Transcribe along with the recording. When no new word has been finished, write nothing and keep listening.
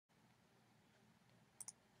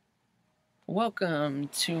Welcome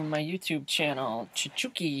to my YouTube channel,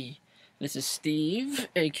 Chichuki. This is Steve,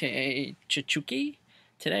 aka Chichuki.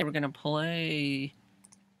 Today we're gonna play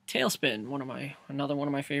Talespin, another one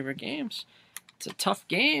of my favorite games. It's a tough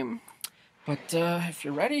game, but if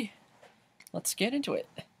you're ready, let's get into it.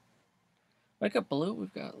 Wake up, Blue.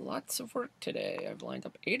 We've got lots of work today. I've lined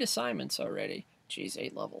up 8 assignments already. Geez,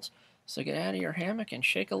 8 levels. So get out of your hammock and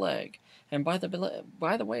shake a leg. And by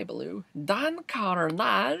the way, Blue, Don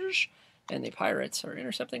Carnage and the pirates are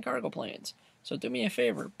intercepting cargo planes. So do me a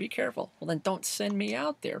favor, be careful. Well, then don't send me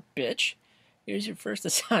out there, bitch. Here's your first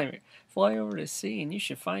assignment. Fly over to sea and you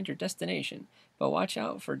should find your destination. But watch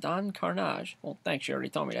out for Don Carnage. Well, thanks, you already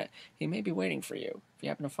told me that. He may be waiting for you. If you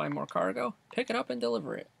happen to find more cargo, pick it up and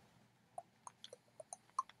deliver it.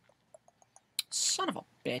 Son of a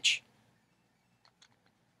bitch.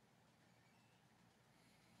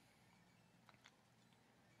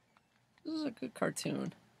 This is a good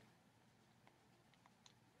cartoon.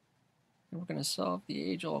 And we're going to solve the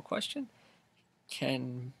age-old question.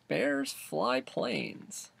 Can bears fly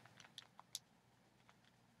planes?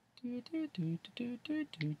 Need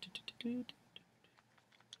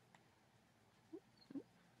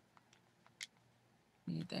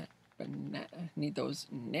that banana. Need those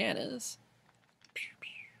bananas.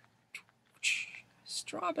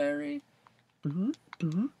 Strawberry. Okay.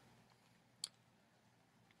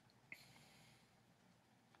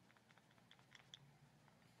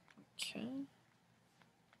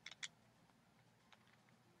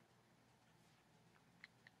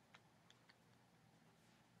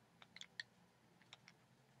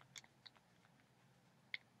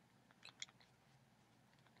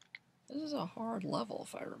 This is a hard level,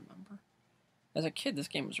 if I remember. As a kid, this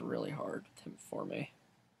game was really hard for me.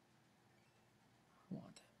 I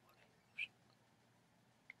want that money.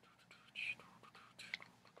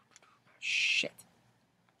 Shit.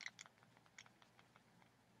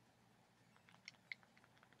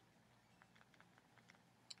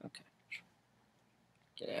 Okay.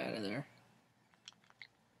 Get out of there.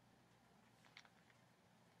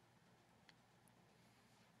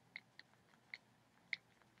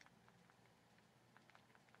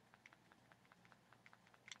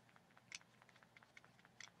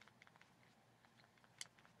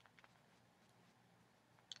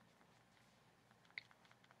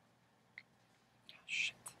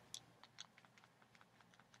 Shit.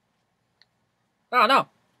 Oh, no.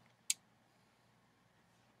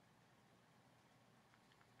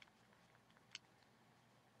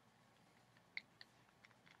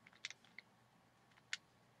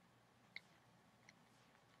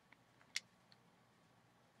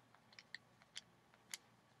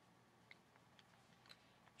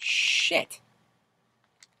 Shit.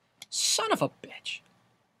 Son of a bitch.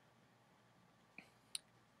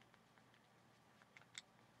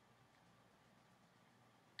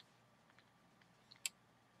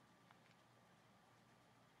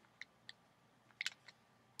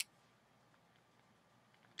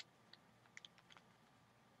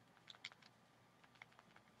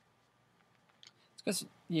 It's because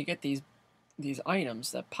you get these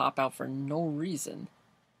items that pop out for no reason.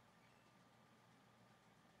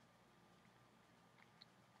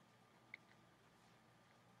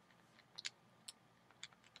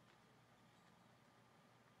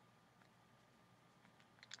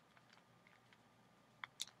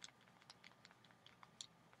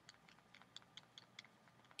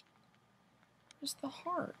 Where's the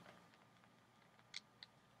heart?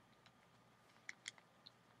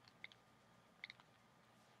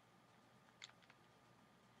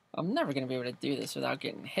 I'm never going to be able to do this without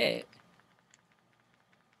getting hit.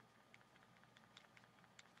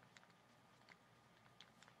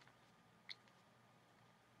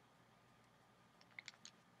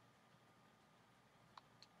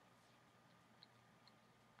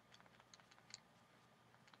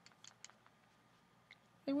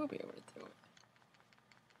 I will be able to do it.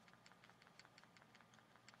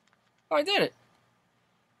 Oh, I did it!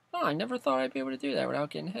 Oh, I never thought I'd be able to do that without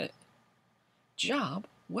getting hit. Job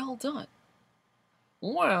well done.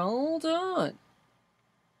 Well done!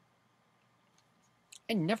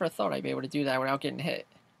 I never thought I'd be able to do that without getting hit.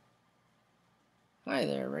 Hi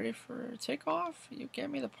there, ready for takeoff? You get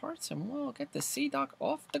me the parts and we'll get the Sea Duck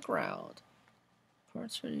off the ground.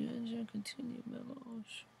 Parts for the engine, continue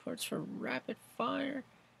memos. Parts for rapid fire.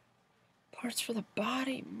 Parts for the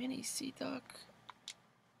body, mini Sea Duck.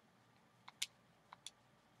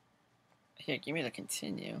 Here, give me the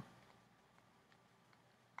continue.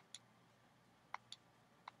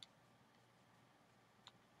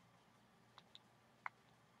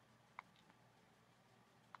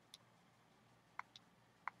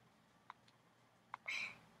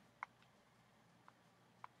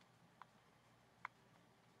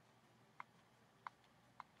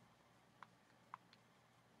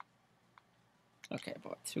 Okay,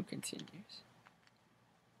 but 2 continues.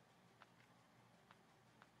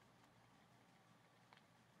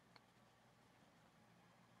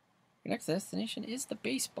 Your next destination is the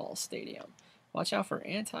baseball stadium. Watch out for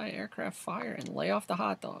anti-aircraft fire and lay off the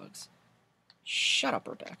hot dogs. Shut up,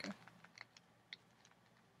 Rebecca.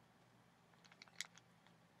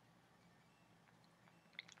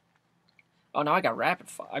 Oh, now I got rapid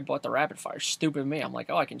fire. I bought the rapid fire. Stupid me. I'm like,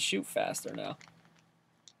 oh, I can shoot faster now.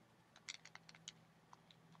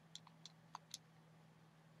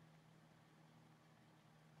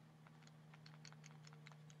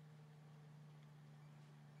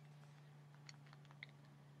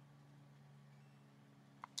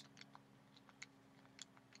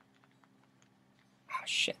 Oh,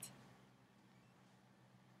 shit.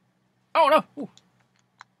 Oh, no. Ooh.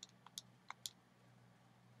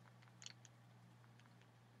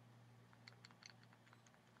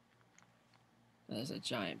 There's a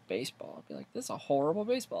giant baseball. I'd be like, this is a horrible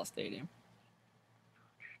baseball stadium.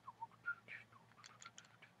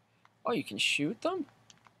 Oh, you can shoot them?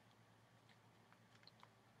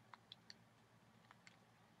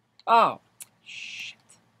 Oh. Shit.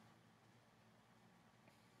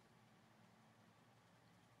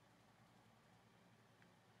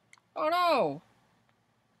 Oh, no.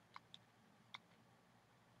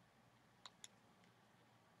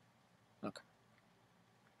 Okay.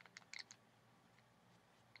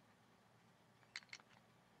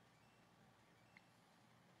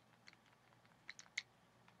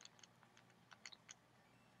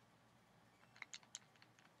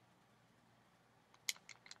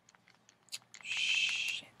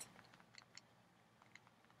 Shit.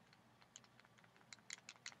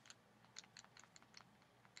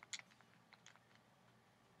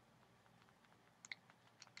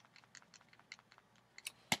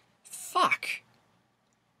 Fuck.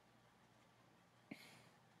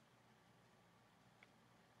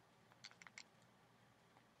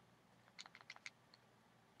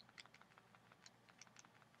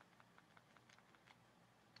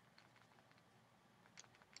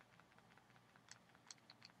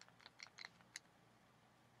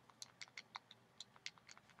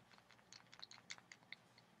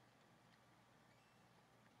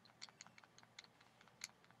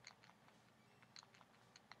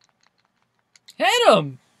 Hit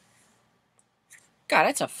him! God,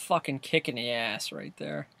 that's a fucking kick in the ass right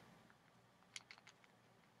there.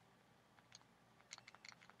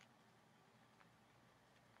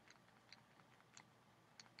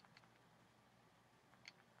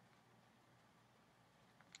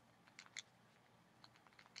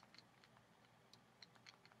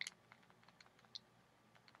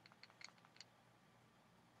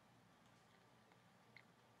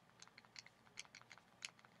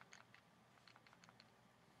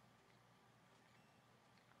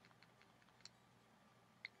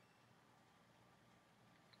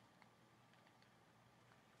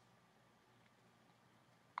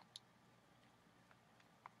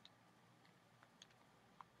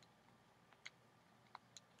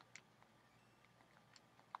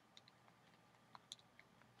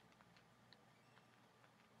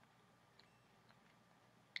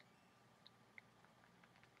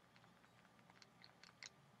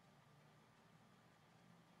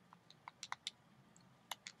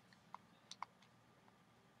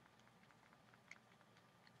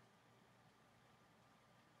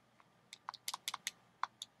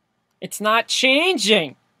 It's not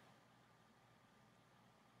changing!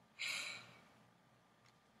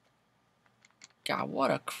 God, what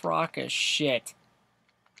a crock of shit.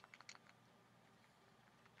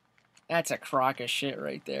 That's a crock of shit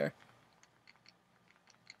right there.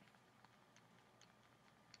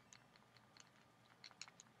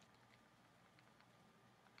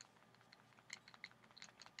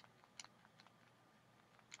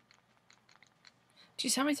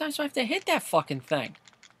 Jeez, how many times do I have to hit that fucking thing?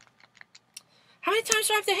 How many times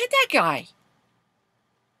do I have to hit that guy?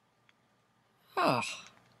 Ugh.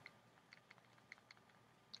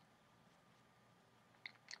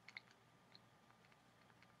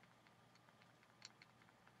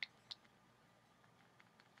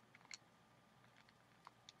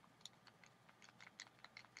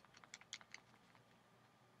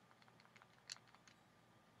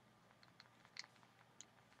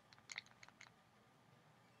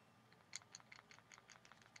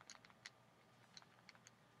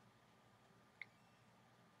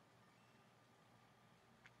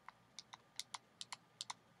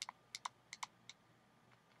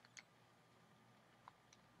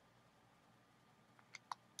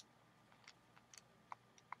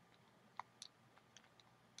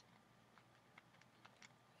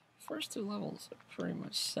 First 2 levels are pretty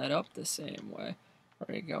much set up the same way.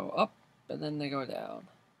 Where they go up, and then they go down.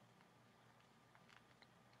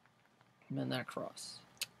 And then that cross.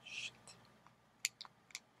 Shit.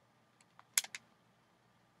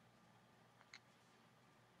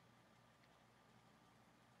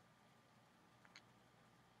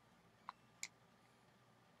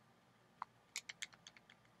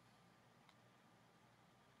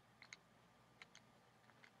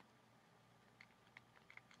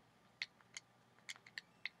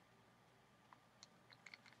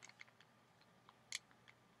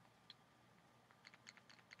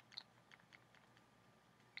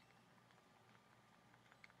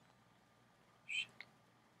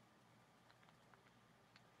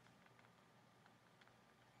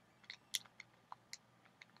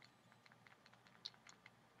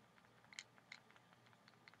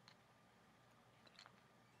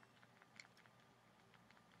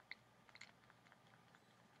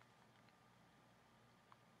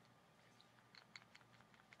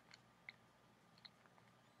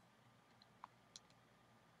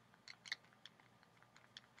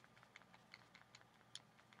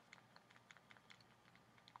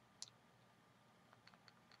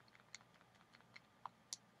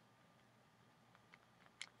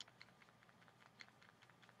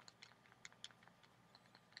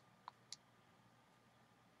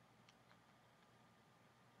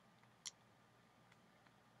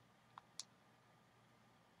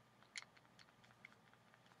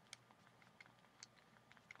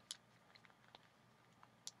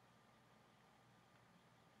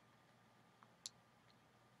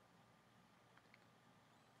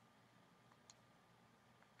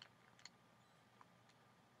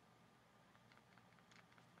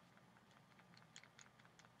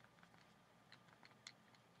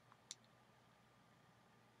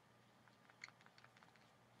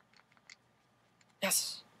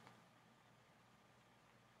 Yes!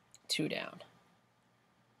 2 down.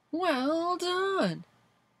 Well done!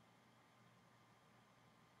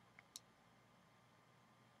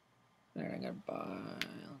 There, I gotta buy.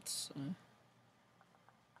 Let's see.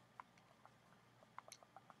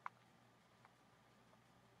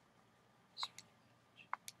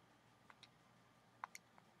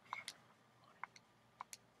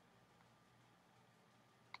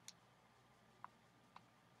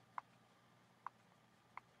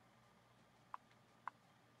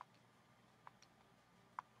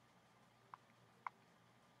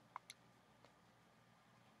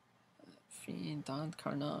 Fiend Don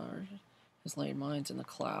Carnage has laid mines in the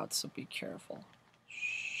clouds, so be careful.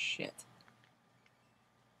 Shit.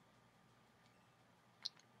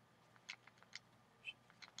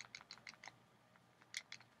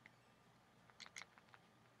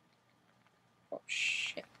 Oh,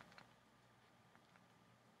 shit.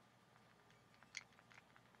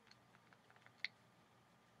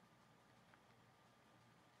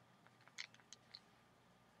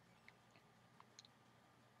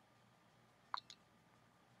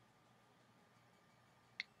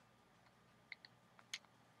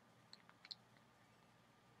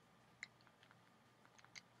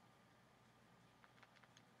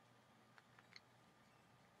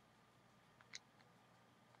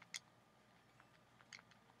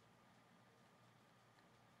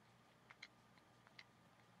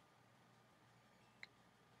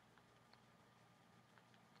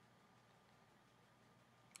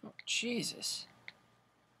 Oh, Jesus.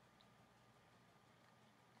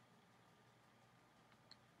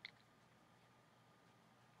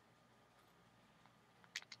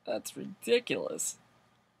 That's ridiculous.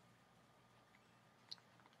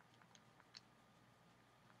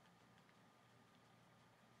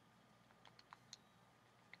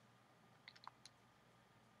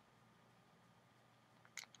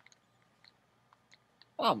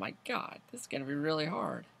 Oh my god, this is gonna be really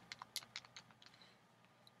hard.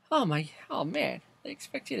 Oh man, they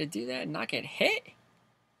expect you to do that and not get hit?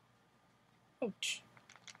 Ouch.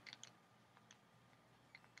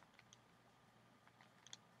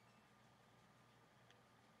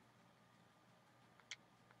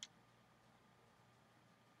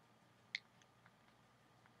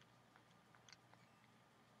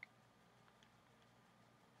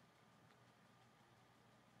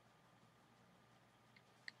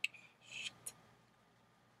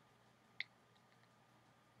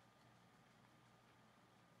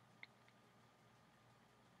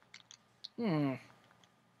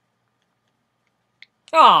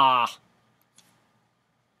 Ah!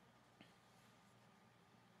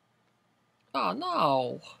 Oh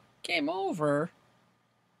no! Game over.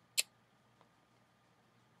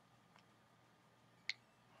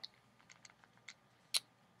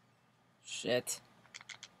 Shit.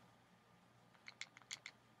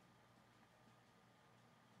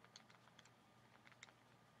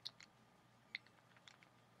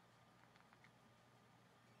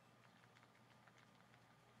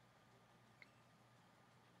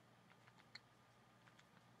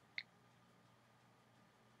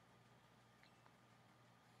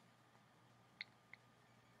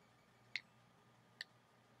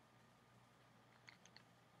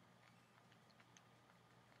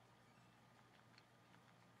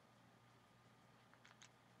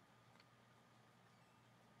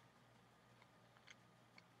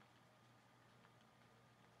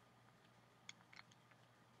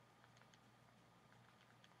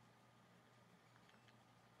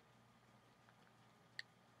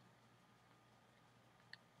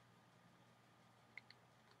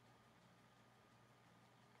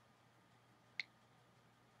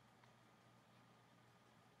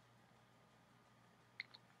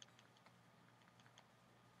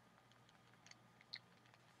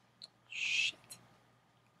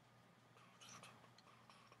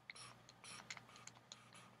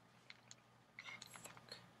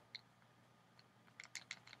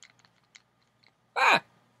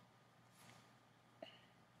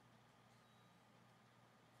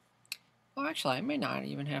 actually, I may not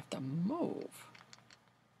even have to move.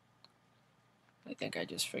 I think I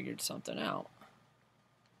just figured something out.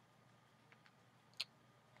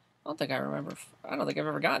 I don't think I've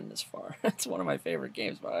ever gotten this far. It's one of my favorite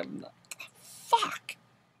games, but I'm not. Fuck!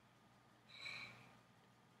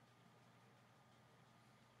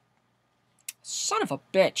 Son of a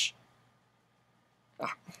bitch!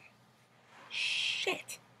 Ah.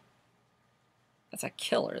 Shit! That's a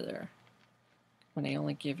killer there. When they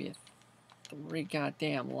only give you 3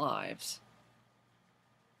 goddamn lives.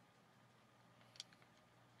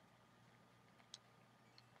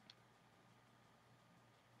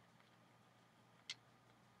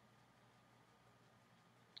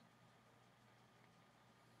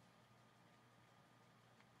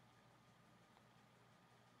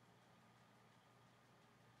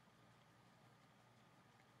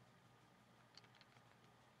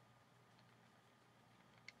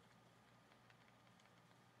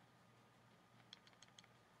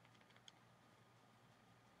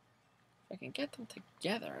 If I can get them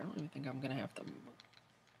together, I don't even think I'm gonna have to move.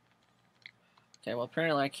 Okay, well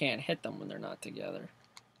apparently I can't hit them when they're not together.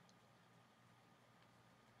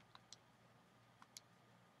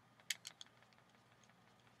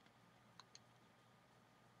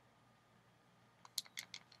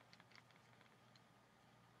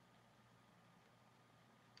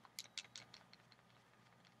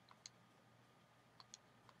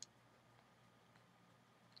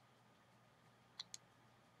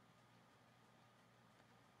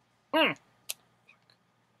 Mm.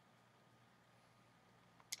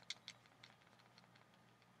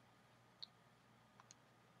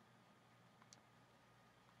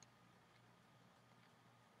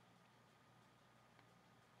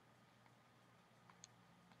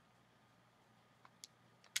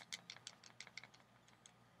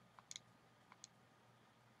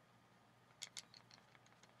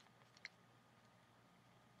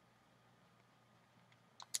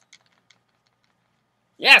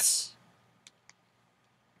 Yes!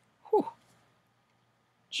 Whew.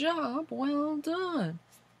 Job well done.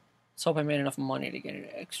 Let's hope I made enough money to get an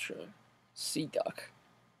extra sea duck.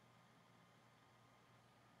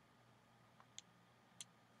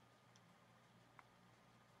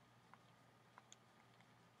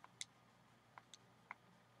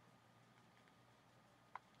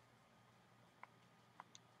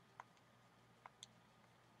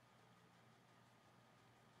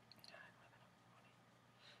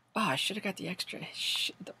 Oh, I should have got the extra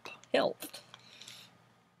the health.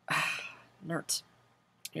 Ah, nerds.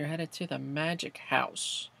 You're headed to the magic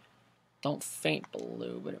house. Don't faint,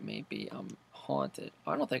 Blue, but it may be haunted.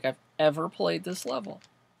 I don't think I've ever played this level.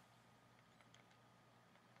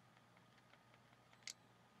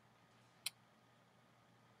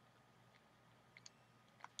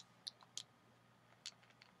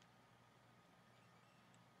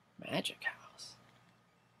 Magic house.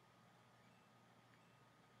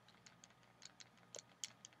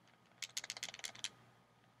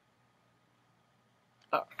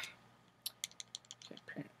 Oh.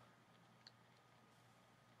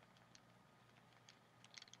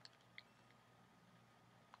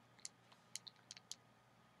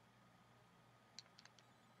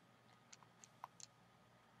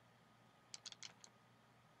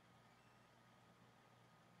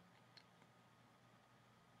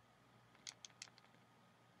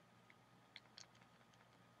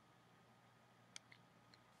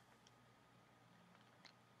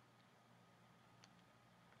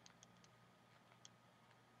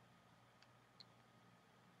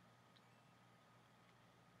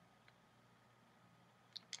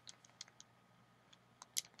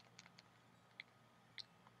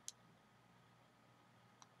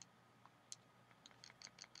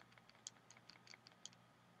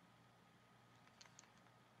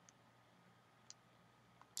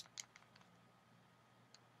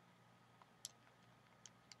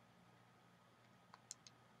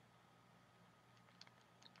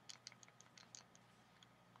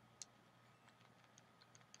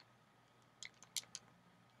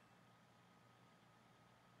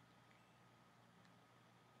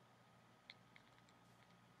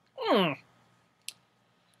 Hmm.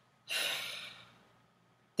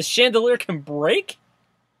 The chandelier can break?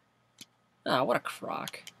 Ah, what a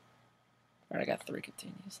crock. Alright, I got 3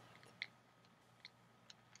 continues left.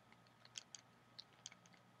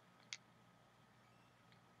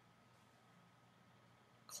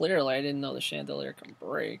 Clearly, I didn't know the chandelier can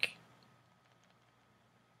break.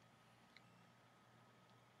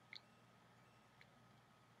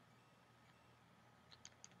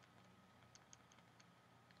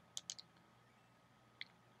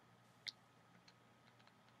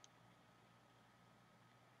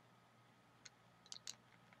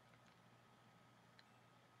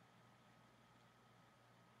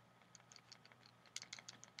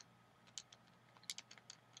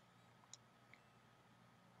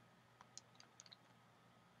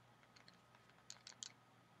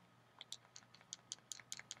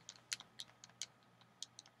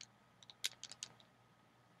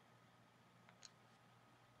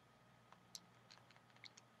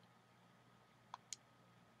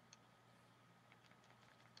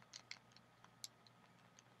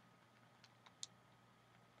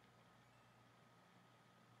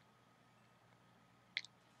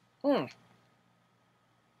 Hmm.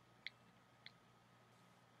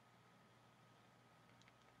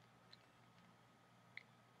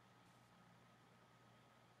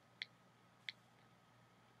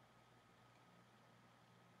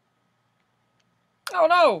 Oh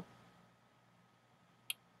no!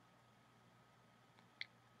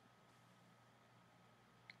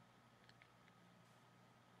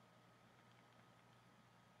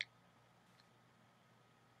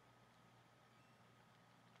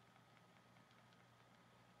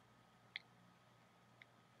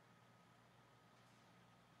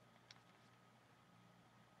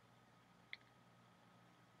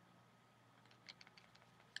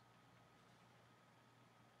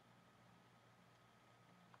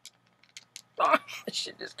 Oh,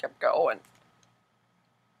 shit just kept going.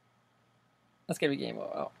 Let's get a game.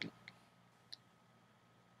 Oh.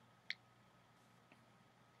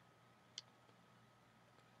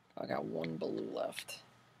 I got one blue left.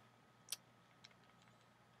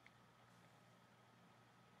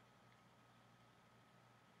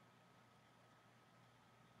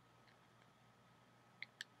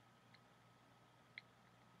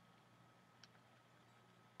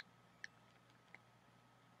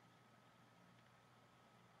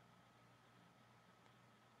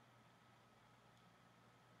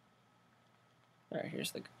 All right,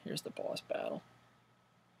 here's the boss battle.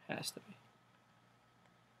 Has to be.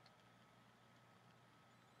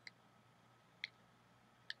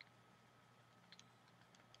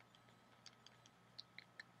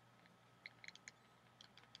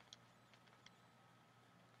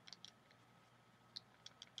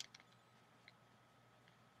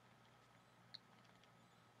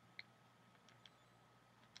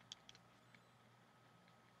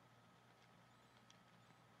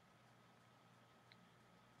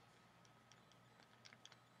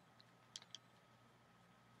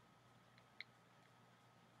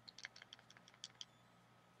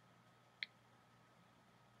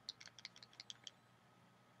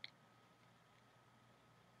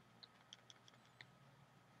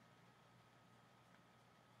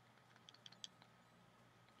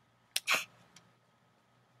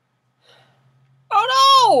 Oh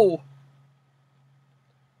no!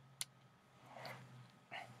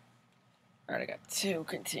 All right, I got 2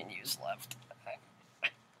 continues left.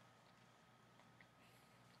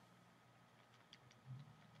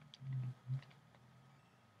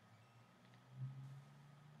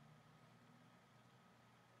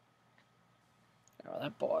 Oh,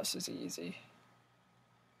 that boss is easy.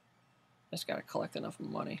 Just gotta collect enough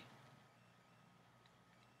money.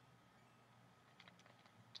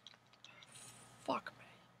 Fuck me.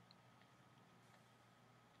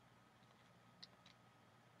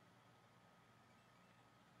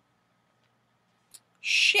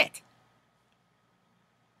 Shit!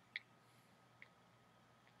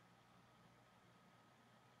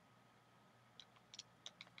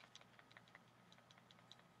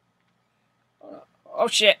 Oh, no. Oh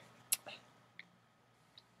shit!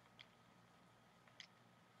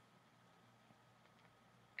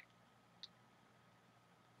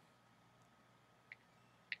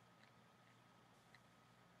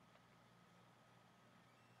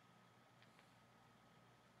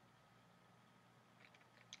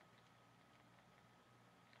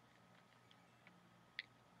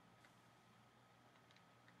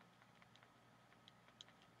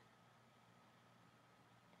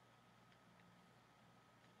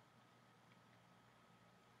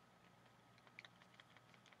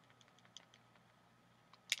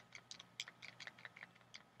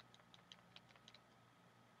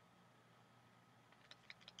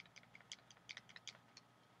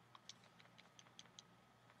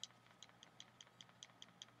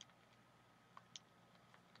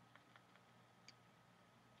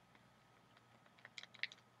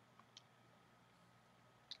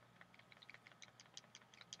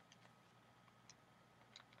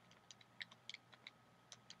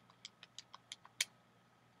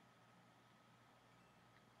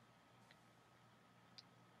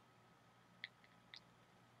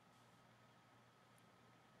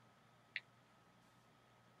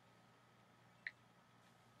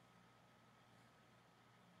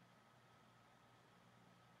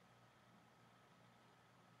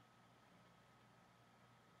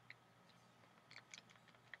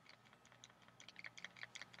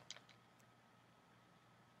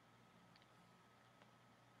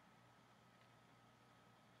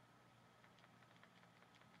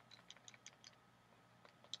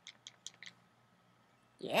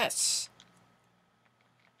 Yes!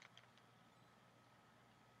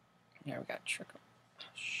 Here we got trick. Oh,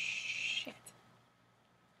 shit.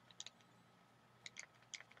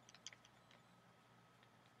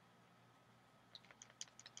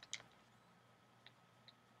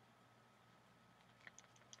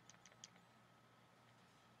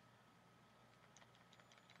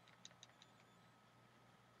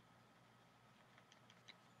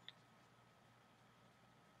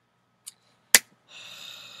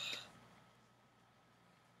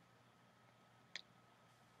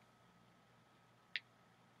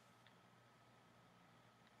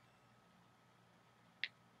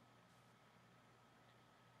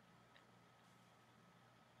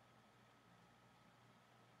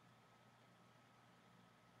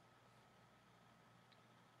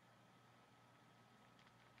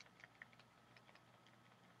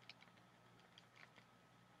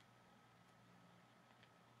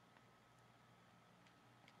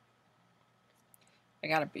 I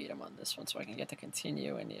gotta beat him on this one so I can get to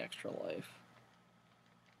continue in the extra life.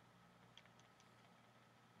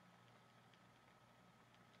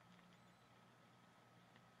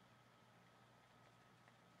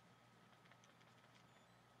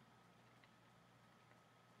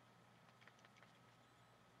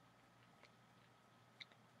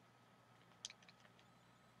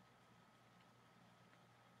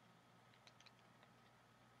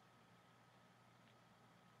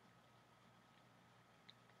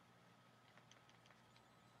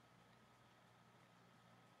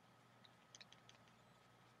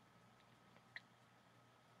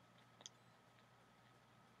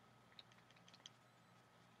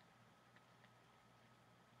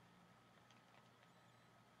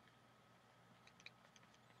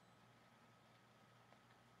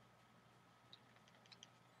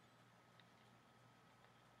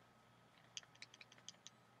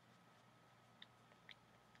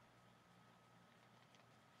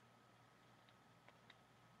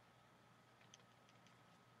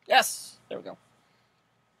 Yes! There we go.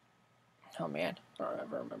 Oh man, I don't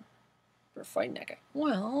ever remember fighting that guy.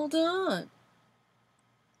 Well done!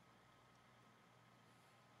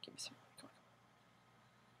 Give me some. Come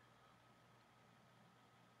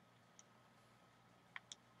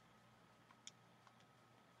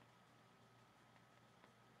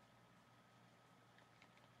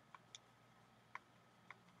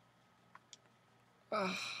on.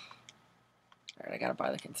 Alright, I gotta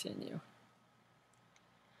buy the continue.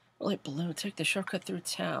 Really, Balloon, take the shortcut through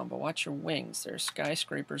town, but watch your wings. There are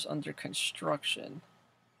skyscrapers under construction.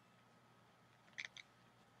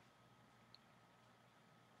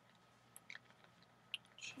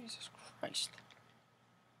 Jesus Christ.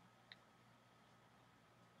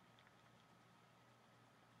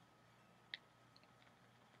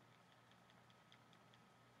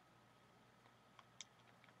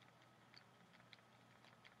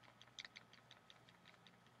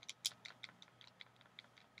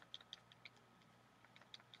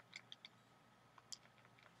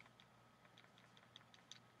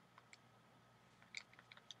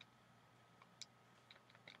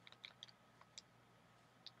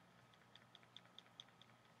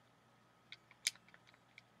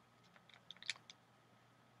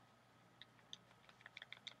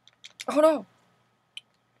 Oh no!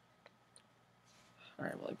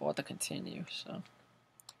 Alright, well, I bought the continue, so.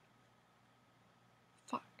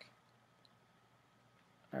 Fuck.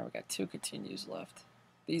 Alright, we got 2 continues left.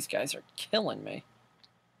 These guys are killing me.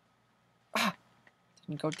 Ah!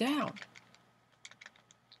 Didn't go down.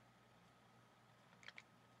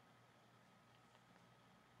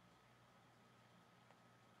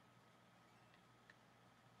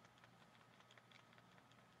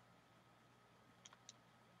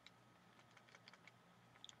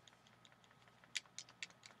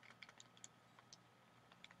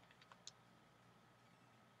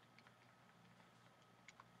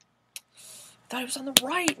 I thought it was on the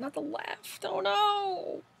right, not the left. Oh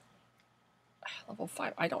no! Level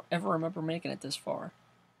 5. I don't ever remember making it this far.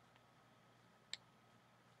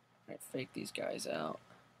 Alright, fake these guys out.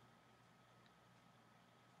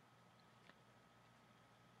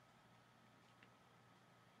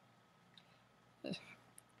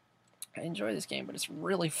 I enjoy this game, but it's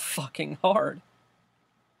really fucking hard.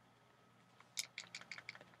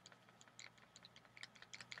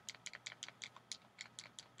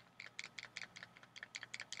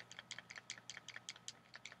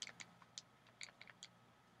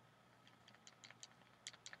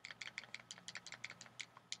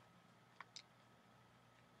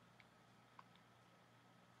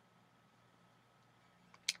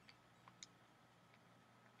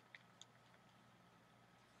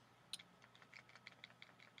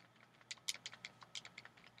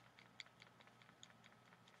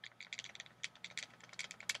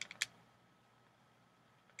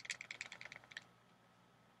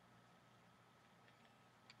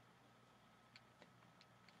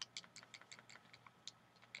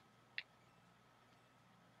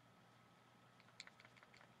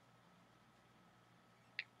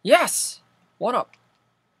 Yes! What up?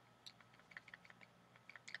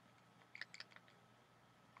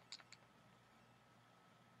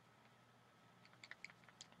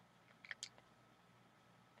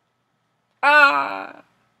 Ah!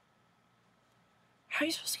 How are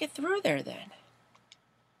you supposed to get through there then?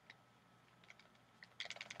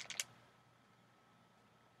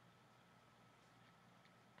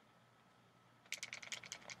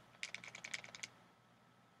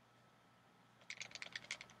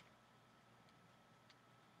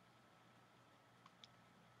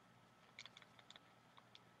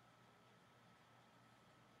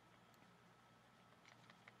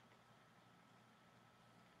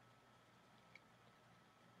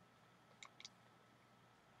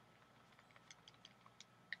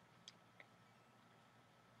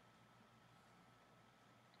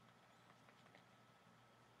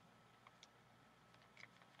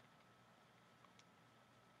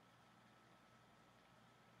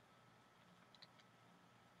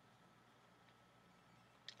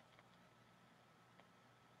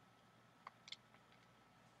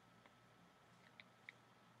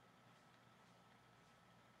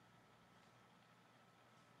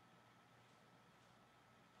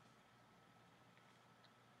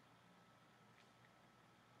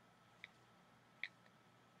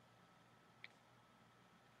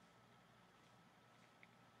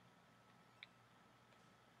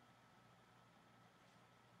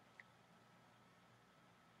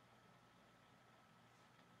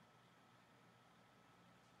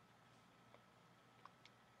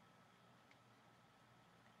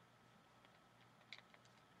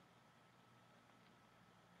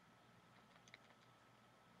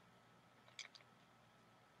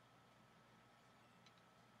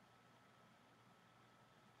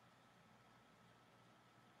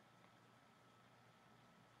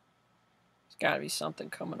 Gotta be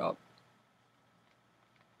something coming up.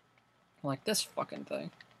 Like this fucking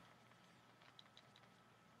thing.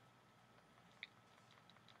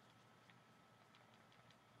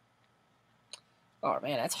 Oh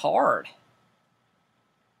man, that's hard.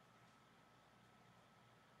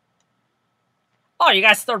 Oh, you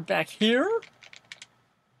guys start back here?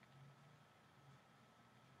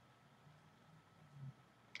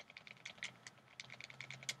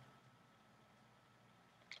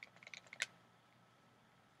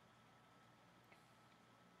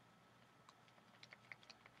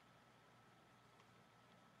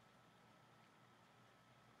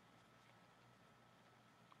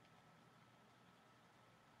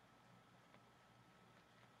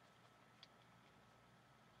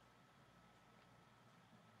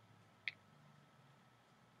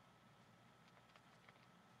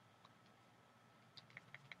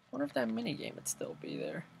 I wonder if that minigame would still be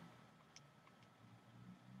there.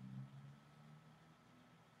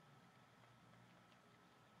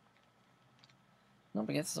 No,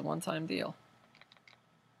 but it's a one-time deal.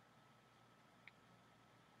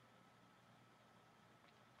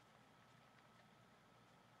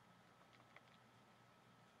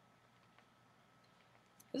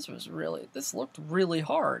 This looked really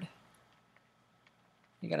hard.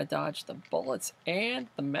 You gotta dodge the bullets and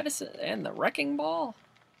the medicine and the wrecking ball.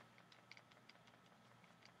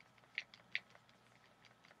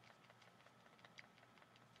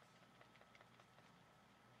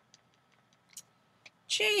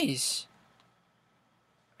 Jeez.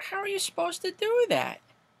 How are you supposed to do that?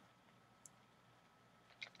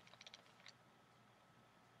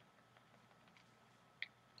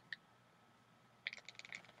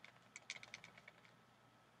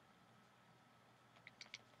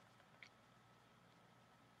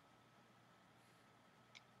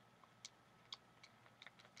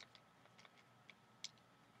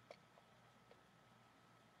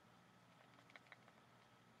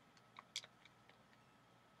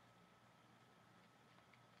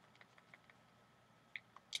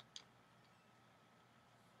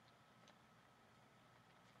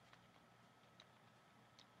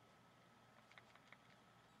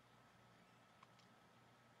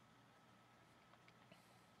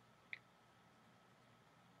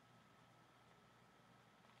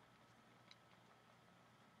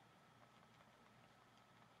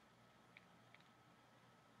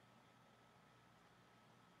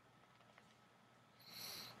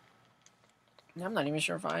 I'm not even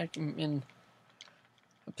sure if I'm in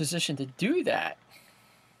a position to do that.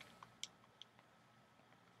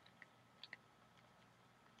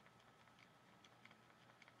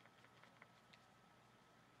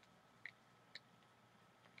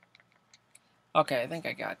 Okay, I think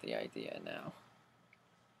I got the idea now.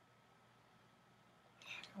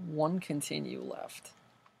 One continue left.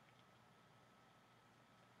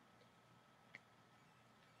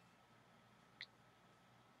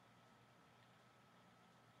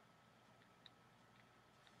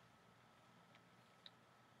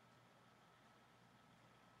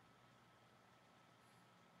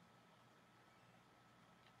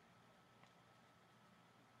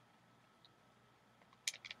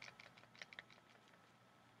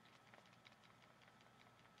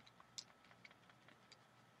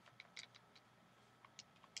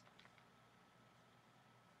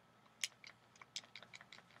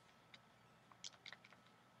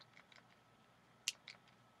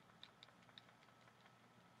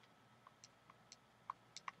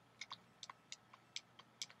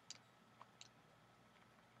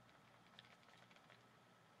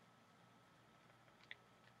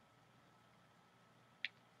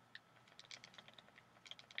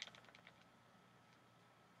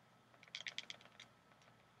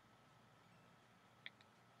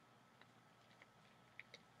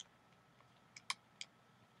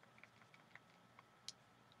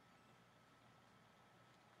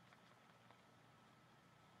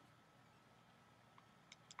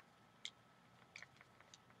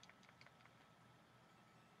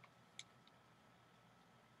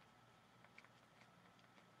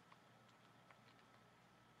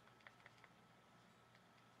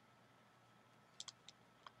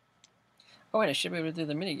 Oh wait, I should be able to do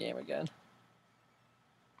the minigame again.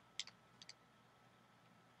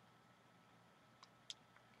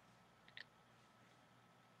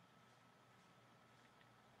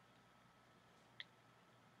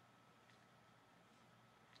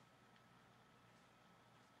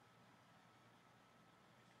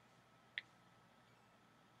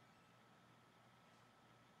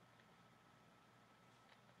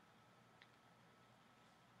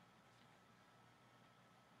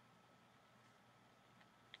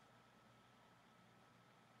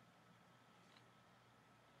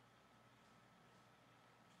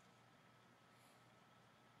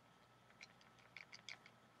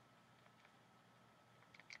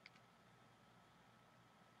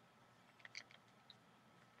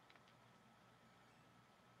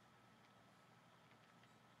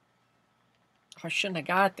 I shouldn't have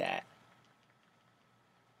got that.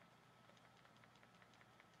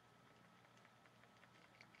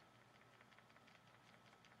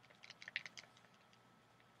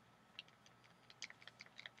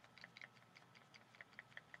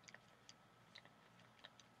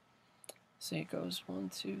 See, it goes 1,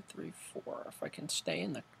 2, 3, 4. If I can stay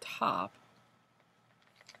in the top.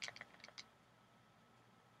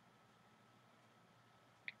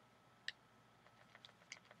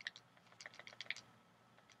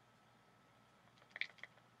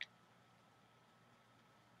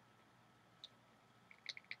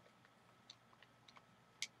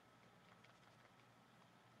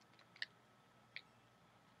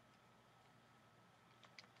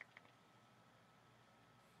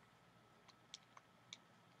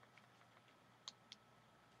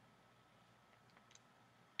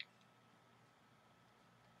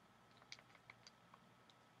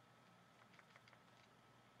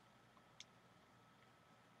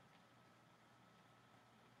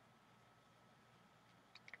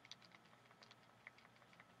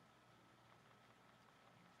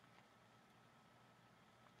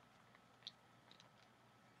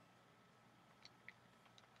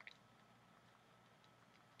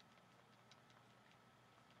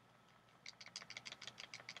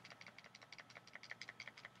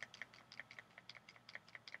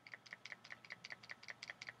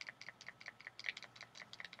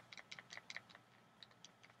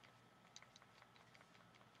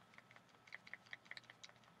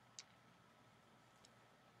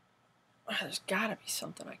 There's gotta be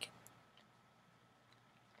something I can.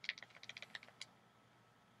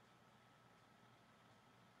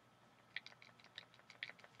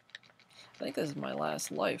 I think this is my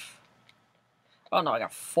last life. Oh no, I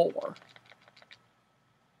got 4.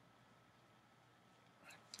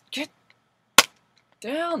 Get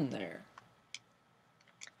down there.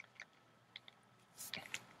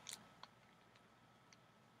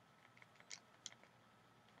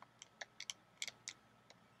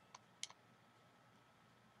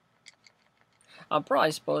 I'm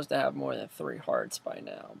probably supposed to have more than 3 hearts by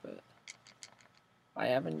now, but I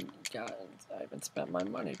haven't spent my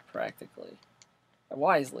money practically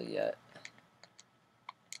wisely yet.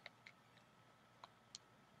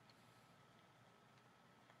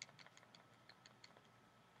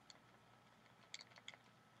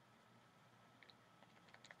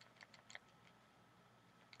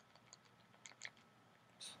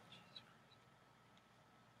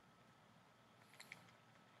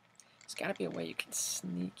 There's gotta be a way you can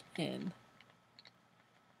sneak in.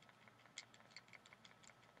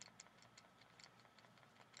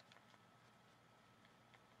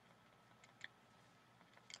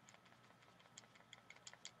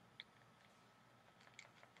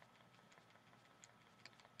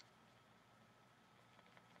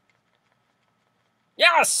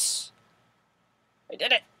 Yes! I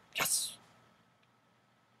did it! Yes!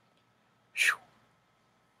 Whew.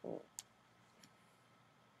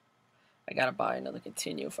 I gotta buy another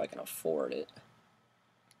continue if I can afford it.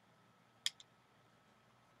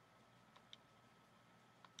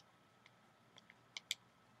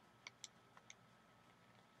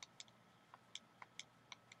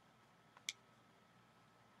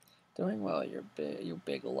 Doing well, you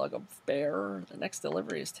big lug of bear. The next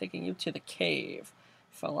delivery is taking you to the cave.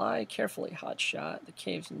 Fly carefully, hotshot. The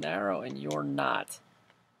cave's narrow and you're not.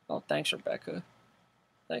 Oh, thanks, Rebecca.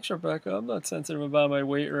 Thanks, Rebecca. I'm not sensitive about my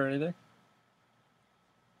weight or anything.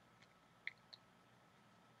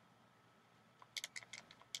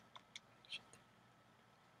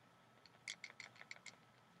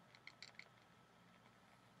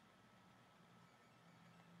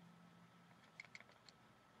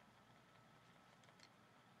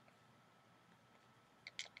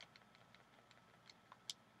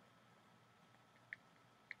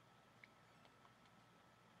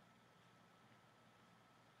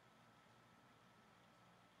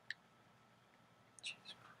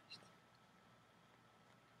 Jesus Christ.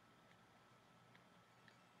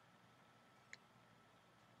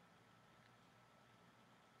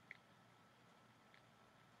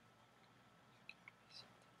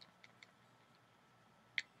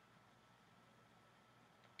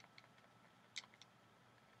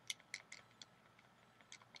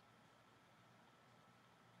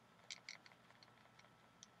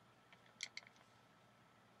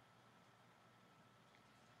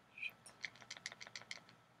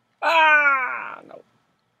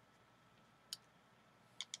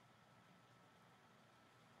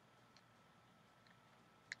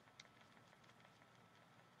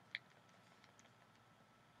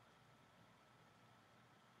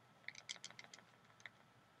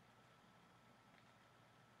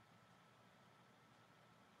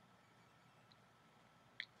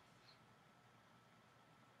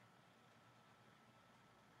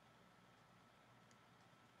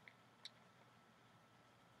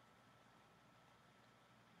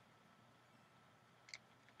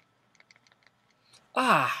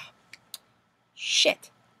 Ah, shit.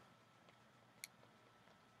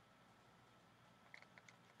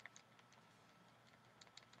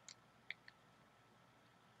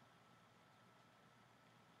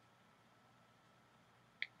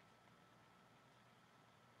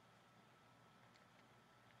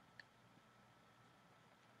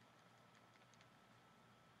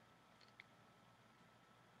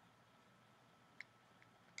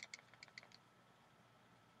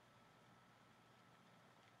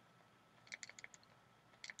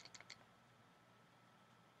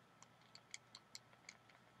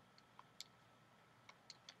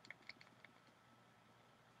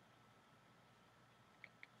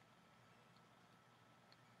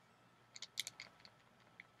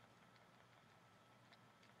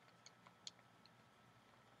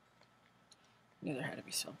 Knew there had to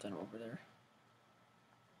be something over there.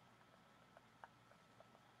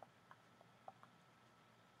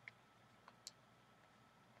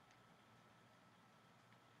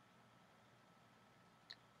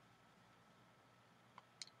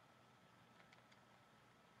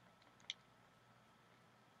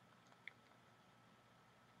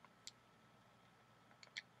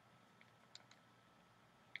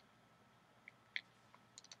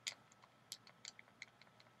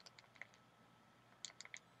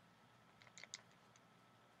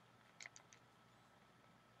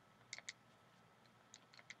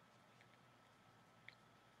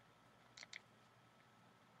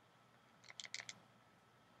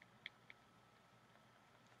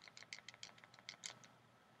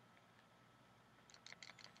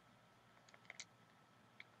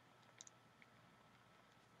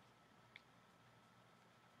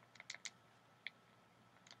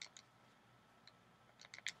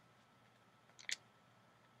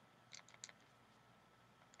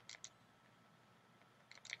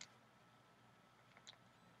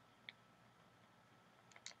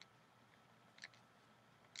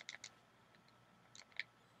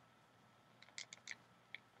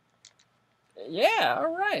 Yeah,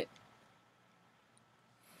 all right.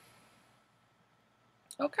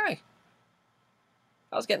 Okay.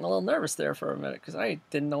 I was getting a little nervous there for a minute because I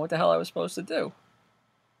didn't know what the hell I was supposed to do.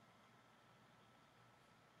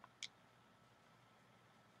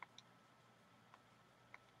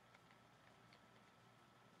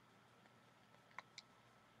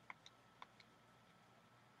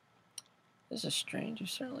 This is strange. You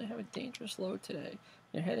certainly have a dangerous load today.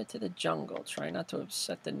 You're headed to the jungle. Try not to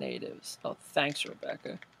upset the natives. Oh, thanks,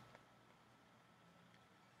 Rebecca.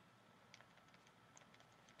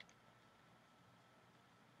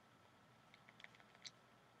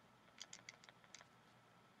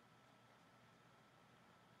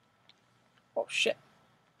 Oh, shit.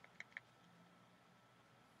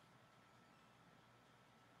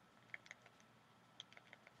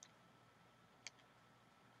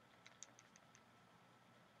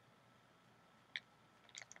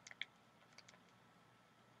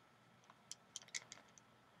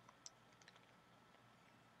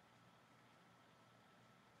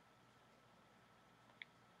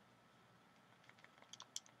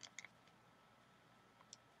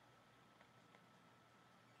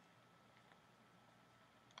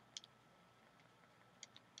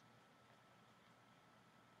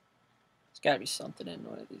 There's got to be something in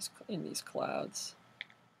one of these clouds.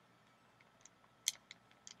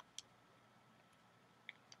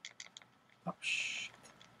 Oh, shit.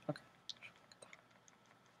 Okay.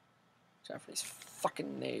 Watch out for these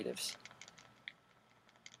fucking natives.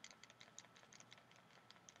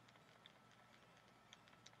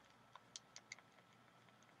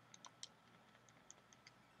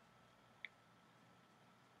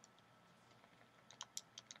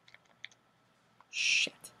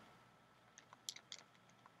 Shit.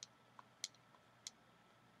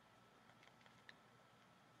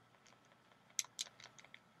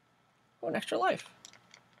 Oh, an extra life.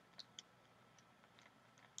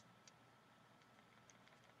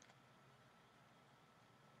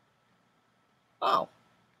 Oh.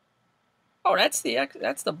 Oh, that's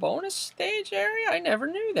the bonus stage area? I never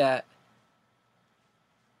knew that.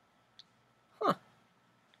 Huh.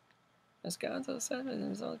 As Gonzo said,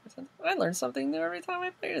 I learn something new every time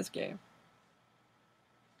I play this game.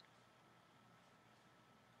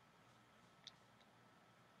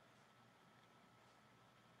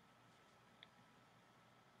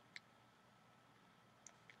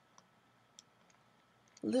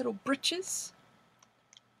 Little britches.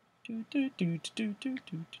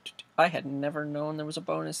 I had never known there was a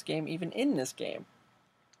bonus game even in this game.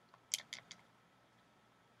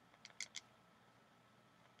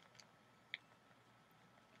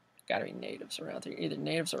 Gotta be natives around here. Either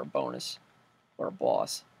natives or a bonus. Or a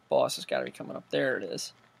boss. boss has got to be coming up. There it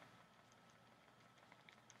is.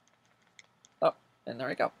 Oh, and there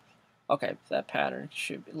we go. Okay, that pattern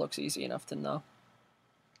looks easy enough to know.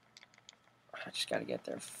 I just got to get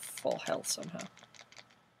their full health somehow.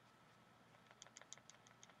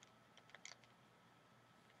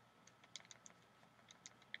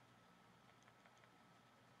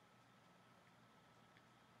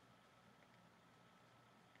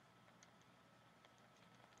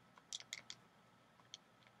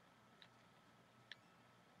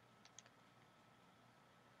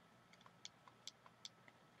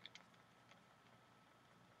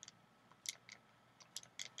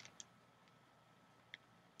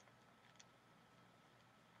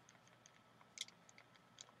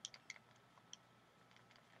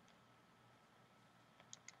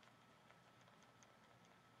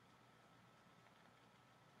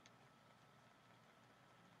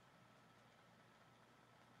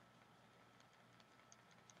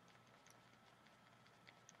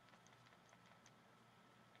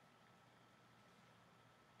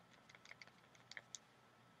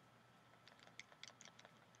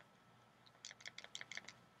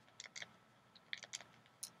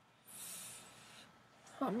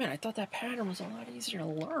 Oh man, I thought that pattern was a lot easier to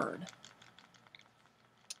learn.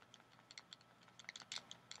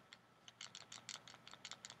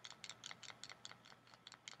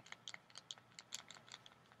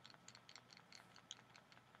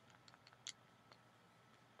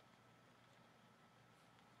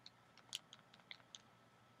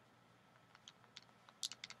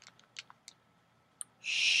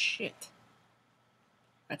 Shit.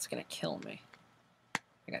 That's gonna kill me.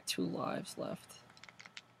 I got 2 lives left.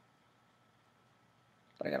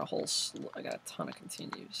 But I got I got a ton of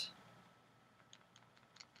continues.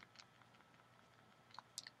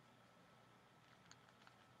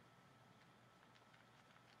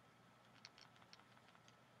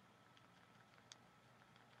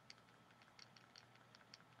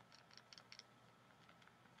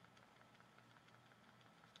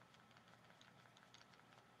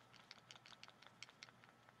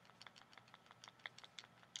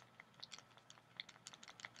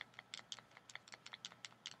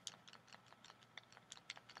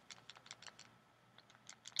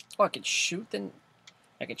 Oh, I could shoot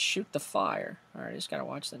the fire. Alright, I just gotta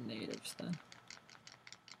watch the natives then.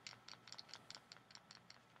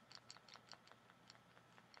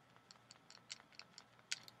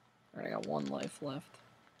 Alright, I got 1 life left.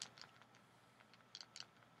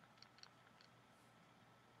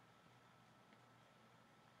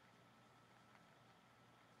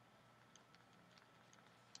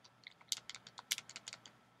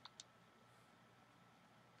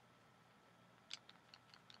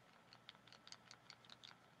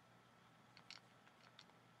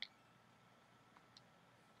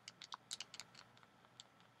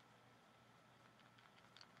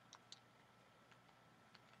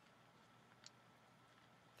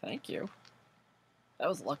 Thank you. That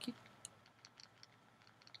was lucky.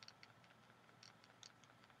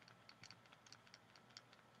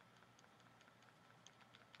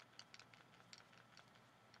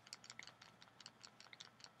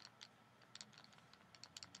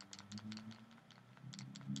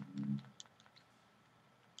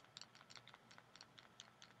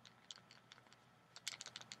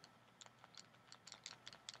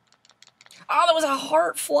 Oh, there was a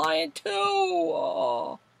heart flying too!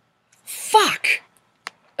 Oh. Fuck!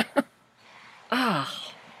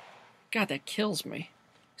 Ah. God, that kills me.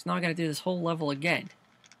 So now I gotta do this whole level again.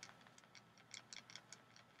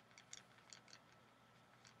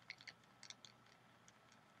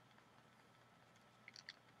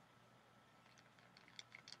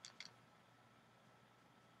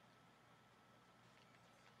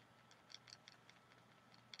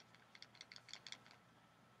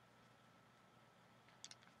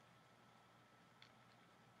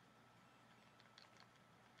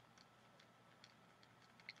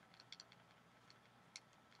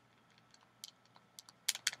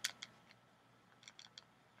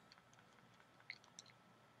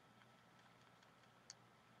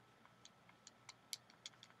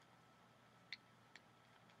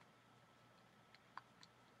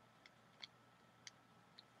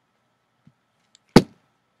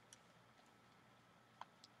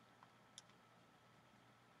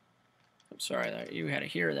 I'm sorry that you had to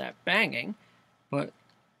hear that banging, but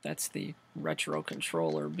that's the retro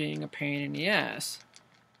controller being a pain in the ass.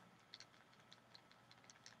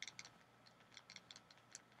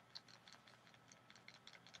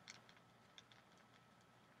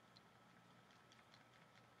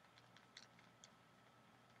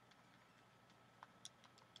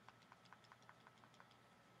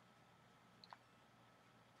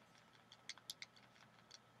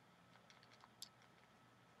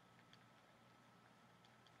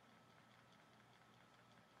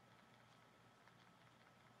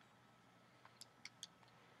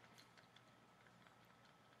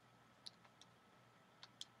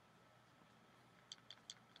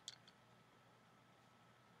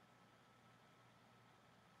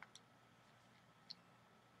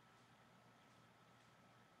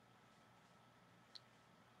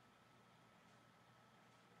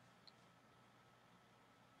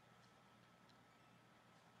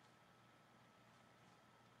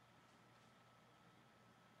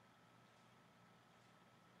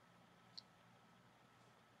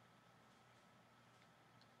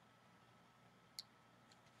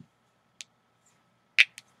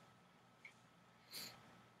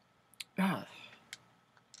 Ah,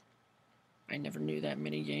 I never knew that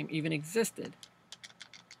minigame even existed.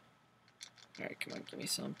 Alright, come on, give me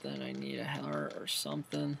something. I need a heart or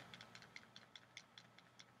something.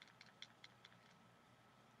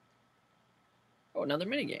 Oh, another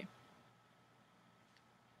minigame.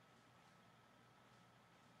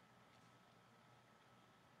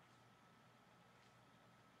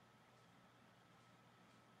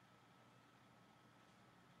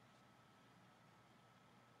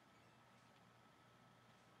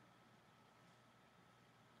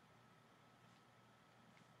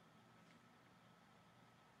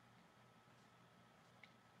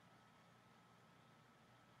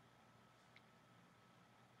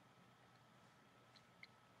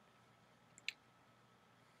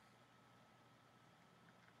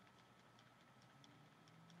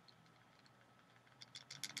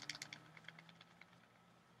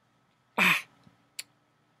 Ah,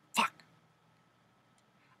 fuck.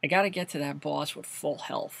 I gotta get to that boss with full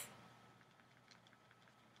health.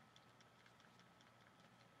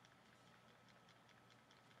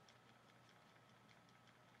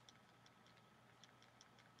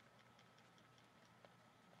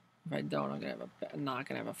 If I don't, I'm not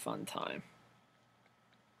gonna have a fun time.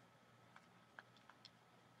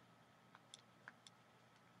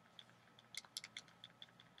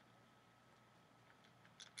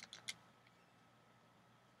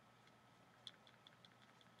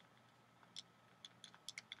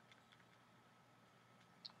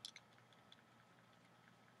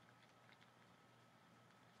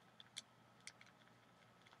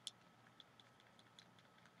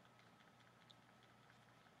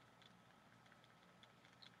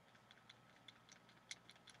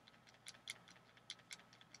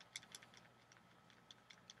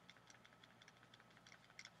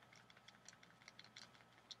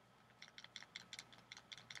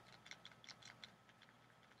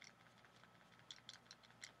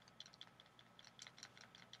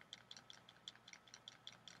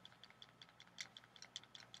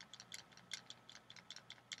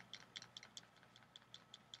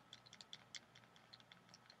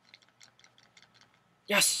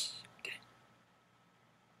 Yes! Okay.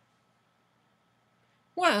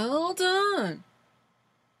 Well done!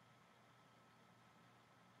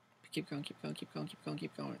 Keep going, keep going, keep going, keep going,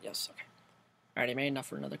 keep going. Yes, okay. Alright, I made enough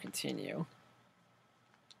for another continue.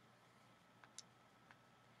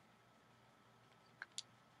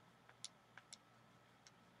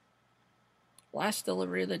 Last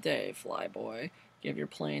delivery of the day, flyboy. Give your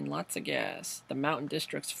plane lots of gas. The mountain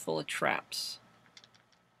district's full of traps.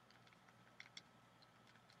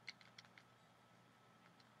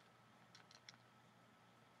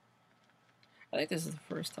 I think this is the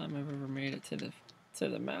first time I've ever made it to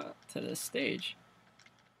the stage.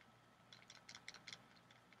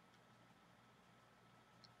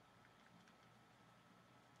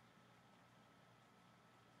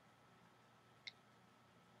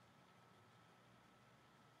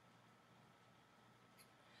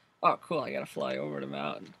 Oh, cool! I gotta fly over the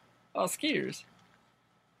mountain. Oh, skiers!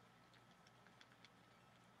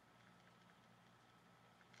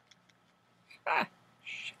 Ah,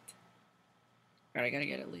 shit! All right, I gotta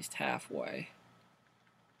get at least halfway.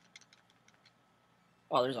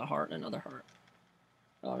 Oh, there's a heart and another heart.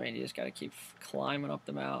 Oh man, you just gotta keep climbing up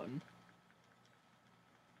the mountain.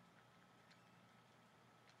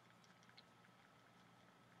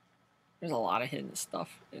 There's a lot of hidden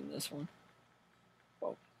stuff in this one.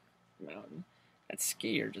 Whoa, mountain. That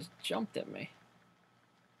skier just jumped at me.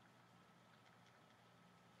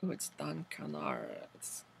 Ooh, it's Don Canara.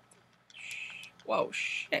 It's... Whoa,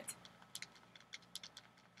 shit.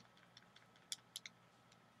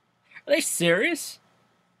 Are they serious?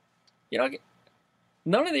 You know,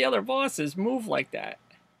 none of the other bosses move like that.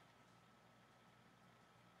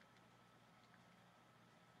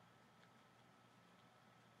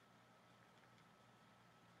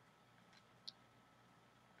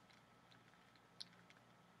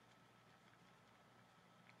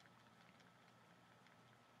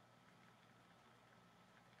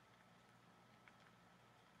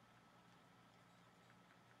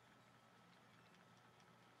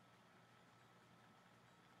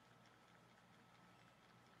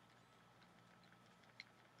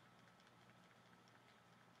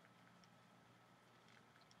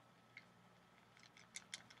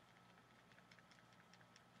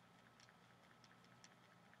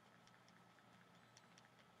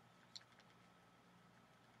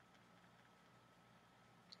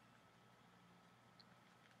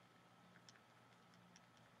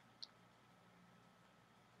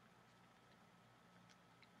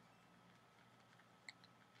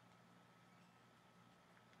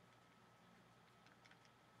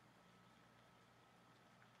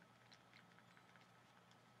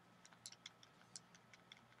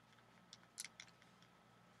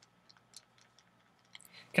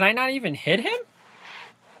 Can I not even hit him?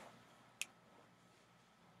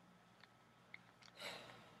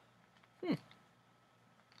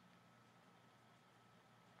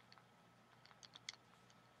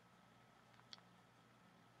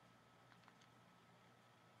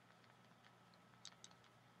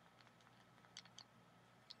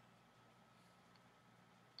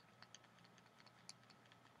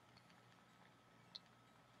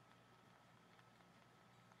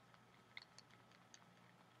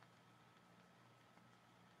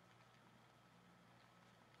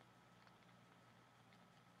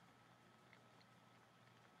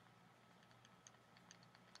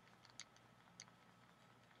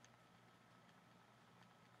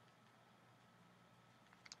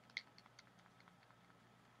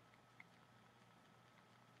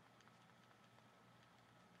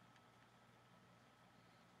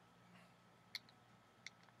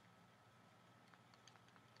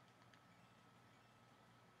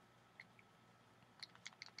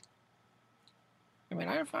 I mean,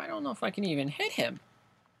 I don't know if I can even hit him.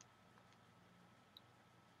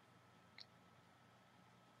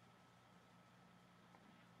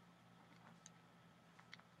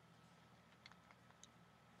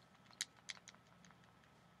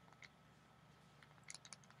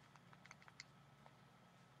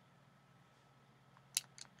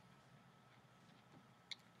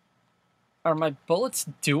 Are my bullets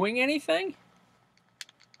doing anything?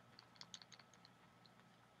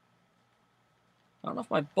 I don't know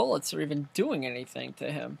if my bullets are even doing anything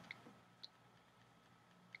to him.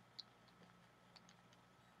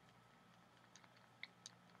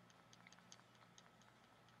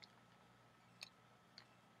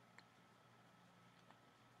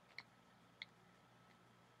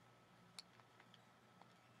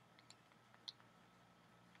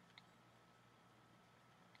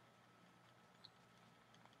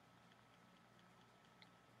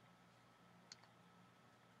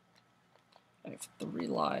 I have 3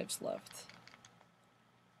 lives left.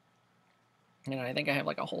 And I think I have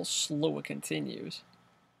like a whole slew of continues.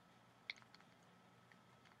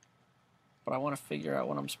 But I want to figure out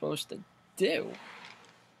what I'm supposed to do.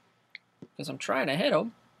 Because I'm trying to hit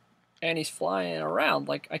him. And he's flying around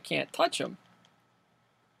like I can't touch him.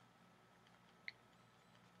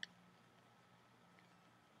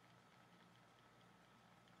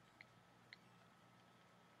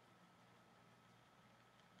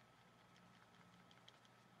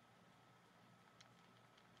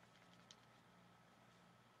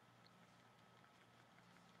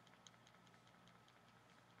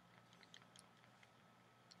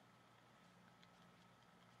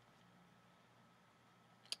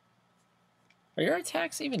 Are your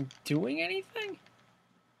attacks even doing anything?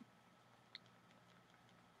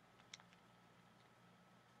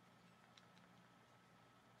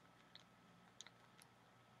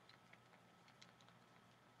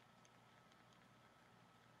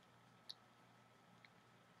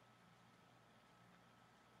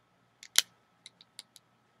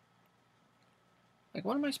 Like,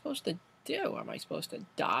 what am I supposed to do? Am I supposed to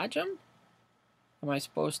dodge him? Am I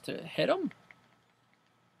supposed to hit him?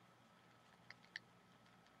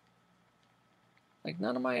 Like,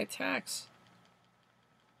 none of my attacks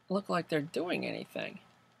look like they're doing anything.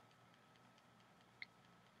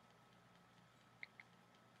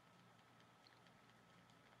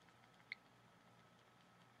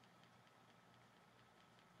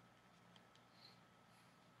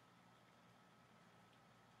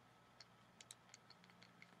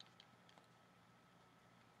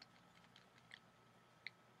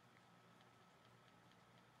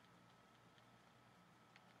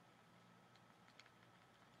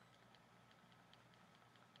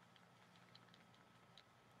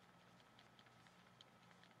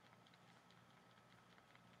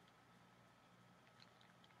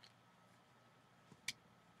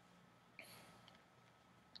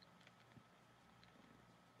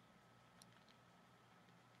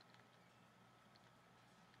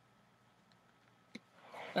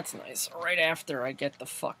 That's nice. Right after I get the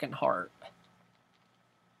fucking heart.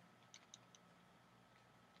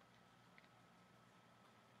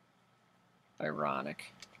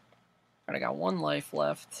 Ironic. Alright, I got 1 life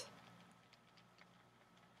left.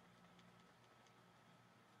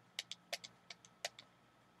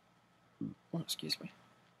 Oh, excuse me.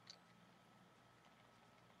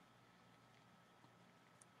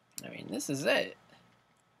 I mean, this is it.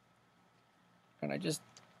 And I just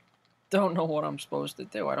don't know what I'm supposed to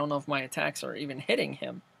do. I don't know if my attacks are even hitting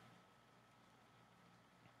him.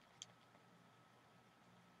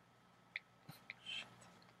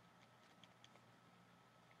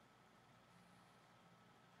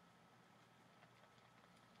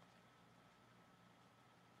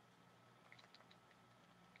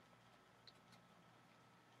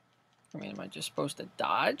 I mean, am I just supposed to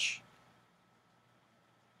dodge?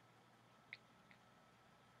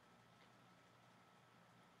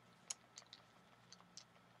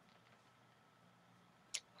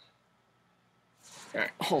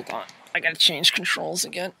 Alright, hold on. I gotta change controls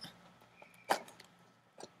again. I'm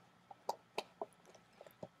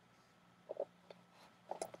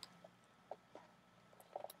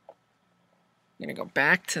gonna go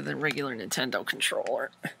back to the regular Nintendo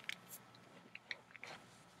controller. Of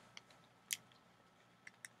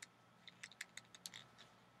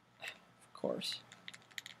course.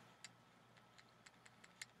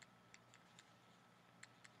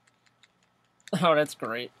 Oh, that's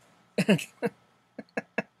great.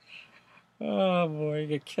 Oh boy, you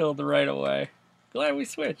get killed right away. Glad we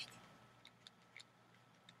switched.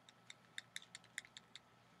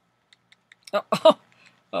 Oh, oh,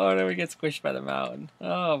 oh, then we get squished by the mountain.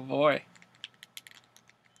 Oh boy.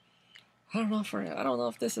 I don't know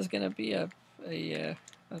if this is gonna be a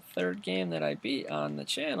third game that I beat on the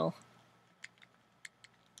channel.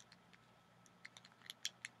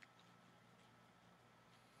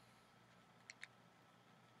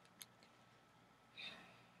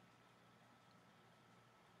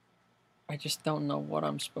 I just don't know what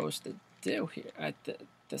I'm supposed to do here at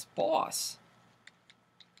this boss.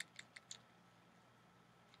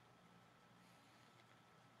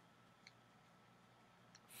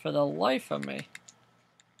 For the life of me.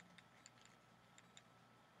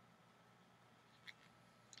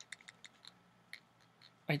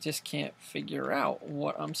 I just can't figure out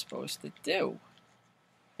what I'm supposed to do.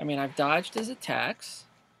 I mean, I've dodged his attacks.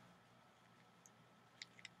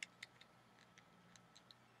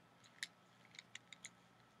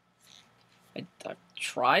 I've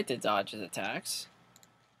tried to dodge his attacks.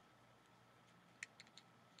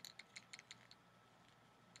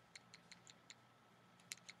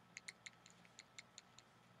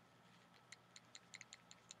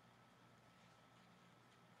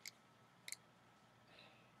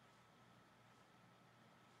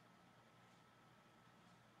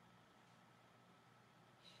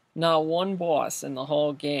 Not one boss in the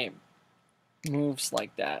whole game moves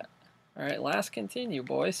like that. Alright, last continue,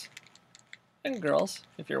 boys. And girls,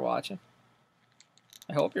 if you're watching.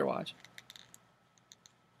 I hope you're watching.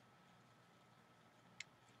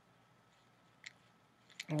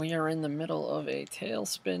 We are in the middle of a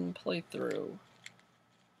Talespin playthrough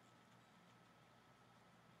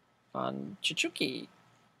on Chichuki,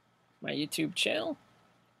 my YouTube channel.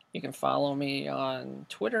 You can follow me on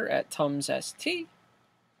Twitter at TumsST.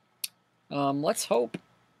 Let's hope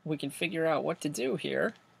we can figure out what to do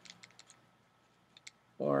here,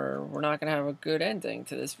 or we're not going to have a good ending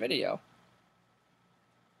to this video.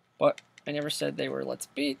 But I never said they were let's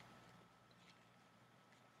beat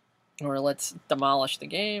or let's demolish the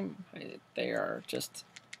game. They are just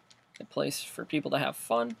a place for people to have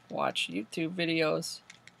fun, watch YouTube videos,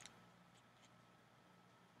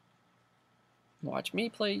 watch me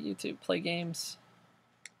play games.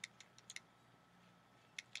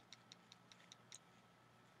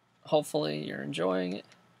 Hopefully you're enjoying it.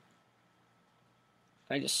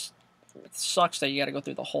 It sucks that you gotta go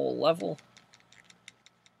through the whole level.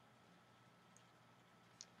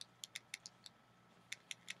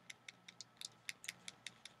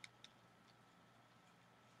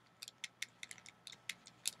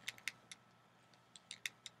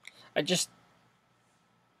 Just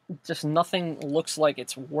nothing looks like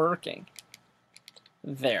it's working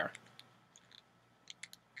there.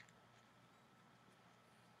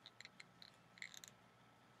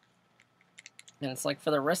 And it's like for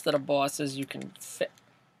the rest of the bosses you can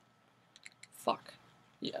fuck.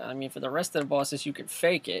 Yeah, I mean for the rest of the bosses you can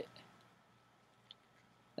fake it.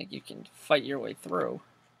 Like you can fight your way through.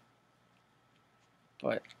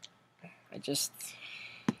 But I just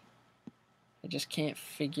can't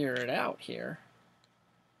figure it out here.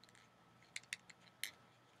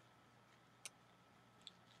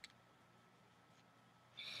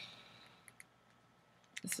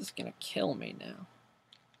 This is gonna kill me now.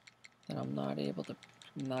 And I'm not gonna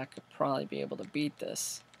probably be able to beat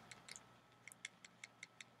this.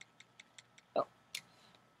 Oh.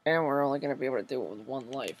 And we're only gonna be able to do it with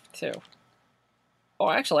one life, too. Oh,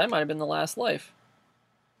 actually, that might have been the last life.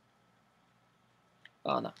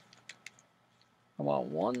 Oh, no. I want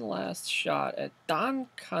one last shot at Don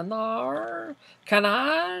Carnage?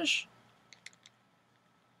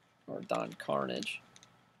 Or Don Carnage.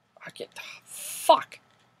 Fuck!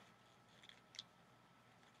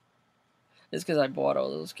 It's because I bought all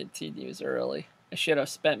those continues early. I should have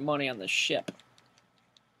spent money on the ship.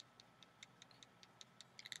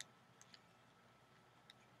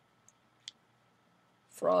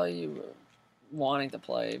 For all you wanting to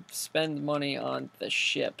play, spend money on the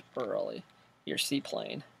ship early. Your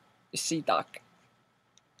seaplane. Your sea dock.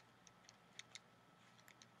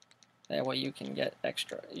 That way you can get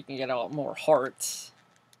extra. You can get out more hearts.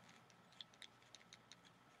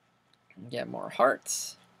 Get more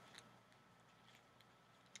hearts.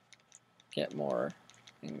 Get more.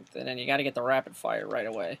 And then you got to get the rapid fire right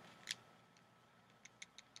away.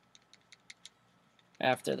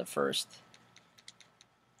 After the first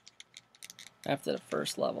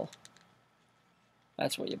level.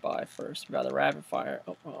 That's what you buy first. You buy the rapid fire.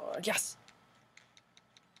 Oh, yes!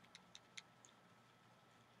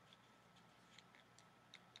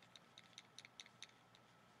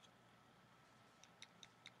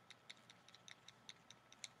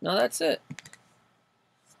 No, that's it.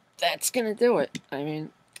 That's gonna do it. I mean,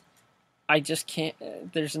 I just can't.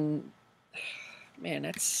 Man,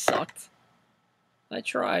 that sucked. I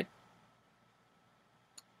tried.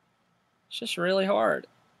 It's just really hard.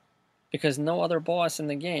 Because no other boss in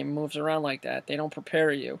the game moves around like that. They don't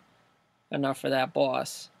prepare you enough for that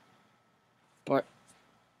boss. But,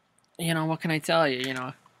 you know, what can I tell you? You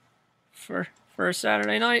know, for a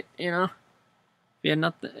Saturday night, you know,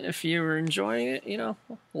 if you were enjoying it, you know,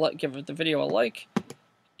 give the video a like,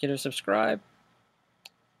 give it a subscribe,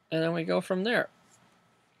 and then we go from there.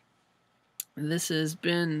 This has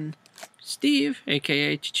been Steve,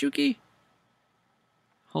 aka Chichuki.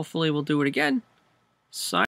 Hopefully we'll do it again. Sign